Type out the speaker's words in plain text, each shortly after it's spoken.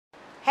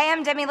Hey,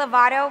 I'm Demi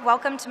Lovato.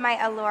 Welcome to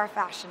my Allure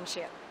fashion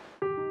shoot.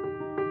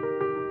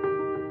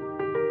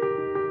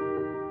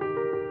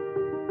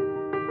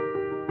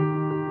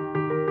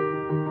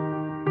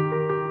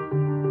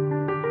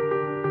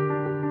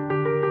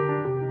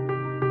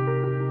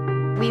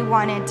 We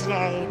wanted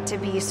today to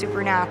be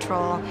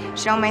supernatural,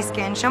 show my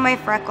skin, show my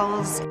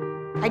freckles.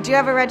 I do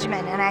have a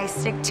regimen and I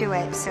stick to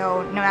it,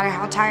 so no matter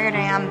how tired I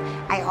am,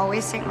 I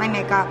always take my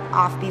makeup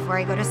off before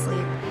I go to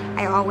sleep.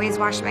 I always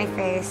wash my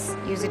face,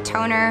 use a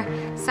toner,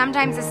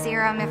 sometimes a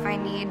serum if I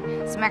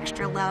need some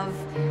extra love.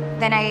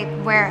 Then I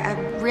wear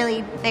a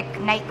really thick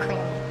night cream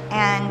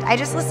and I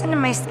just listen to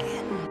my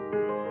skin.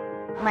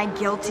 My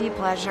guilty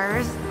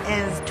pleasures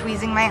is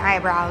tweezing my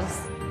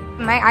eyebrows.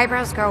 My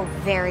eyebrows grow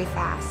very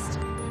fast.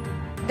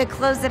 The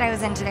clothes that I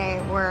was in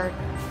today were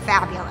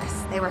fabulous.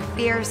 They were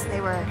fierce, they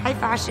were high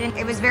fashion.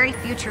 It was very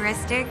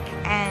futuristic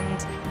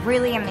and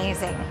really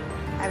amazing.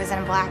 I was in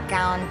a black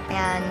gown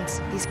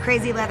and these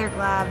crazy leather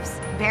gloves,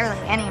 barely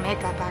any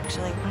makeup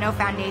actually, no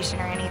foundation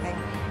or anything.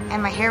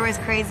 And my hair was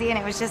crazy and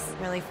it was just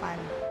really fun.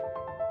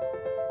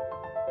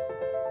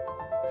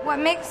 What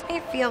makes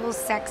me feel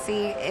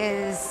sexy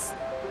is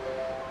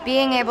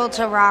being able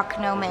to rock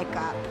no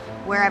makeup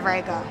wherever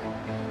I go.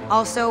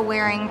 Also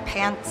wearing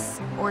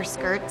pants or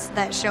skirts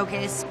that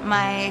showcase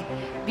my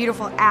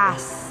beautiful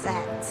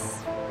assets.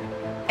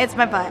 It's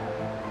my butt.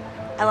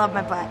 I love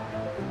my butt.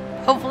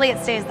 Hopefully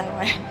it stays that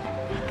way,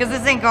 because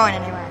this ain't going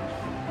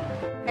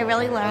anywhere. I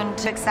really learned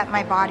to accept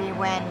my body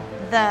when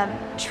the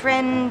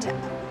trend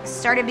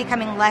started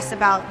becoming less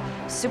about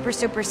super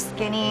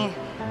skinny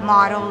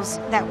models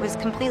that was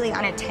completely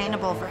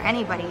unattainable for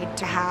anybody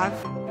to have.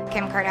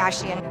 Kim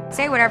Kardashian,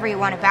 say whatever you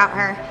want about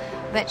her,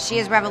 but she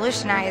has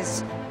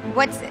revolutionized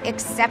what's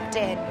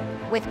accepted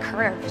with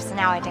curves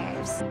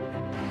nowadays.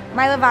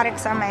 My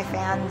Lovatics are my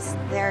fans.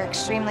 They're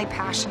extremely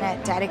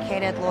passionate,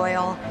 dedicated,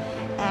 loyal,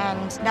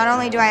 and not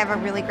only do I have a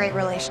really great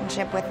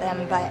relationship with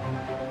them, but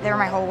they're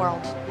my whole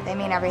world. They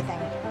mean everything.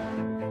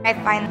 I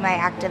find my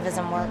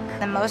activism work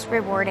the most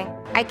rewarding.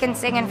 I can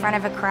sing in front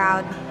of a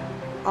crowd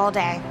all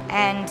day,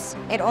 and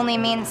it only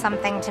means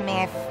something to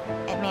me if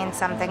it means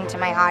something to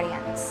my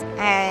audience.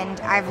 And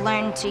I've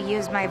learned to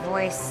use my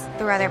voice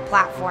through other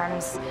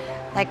platforms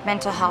like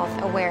mental health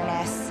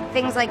awareness.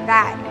 Things like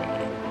that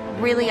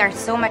really are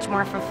so much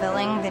more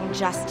fulfilling than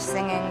just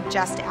singing,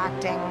 just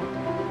acting,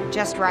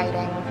 just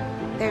writing.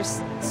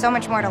 There's so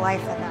much more to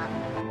life than that.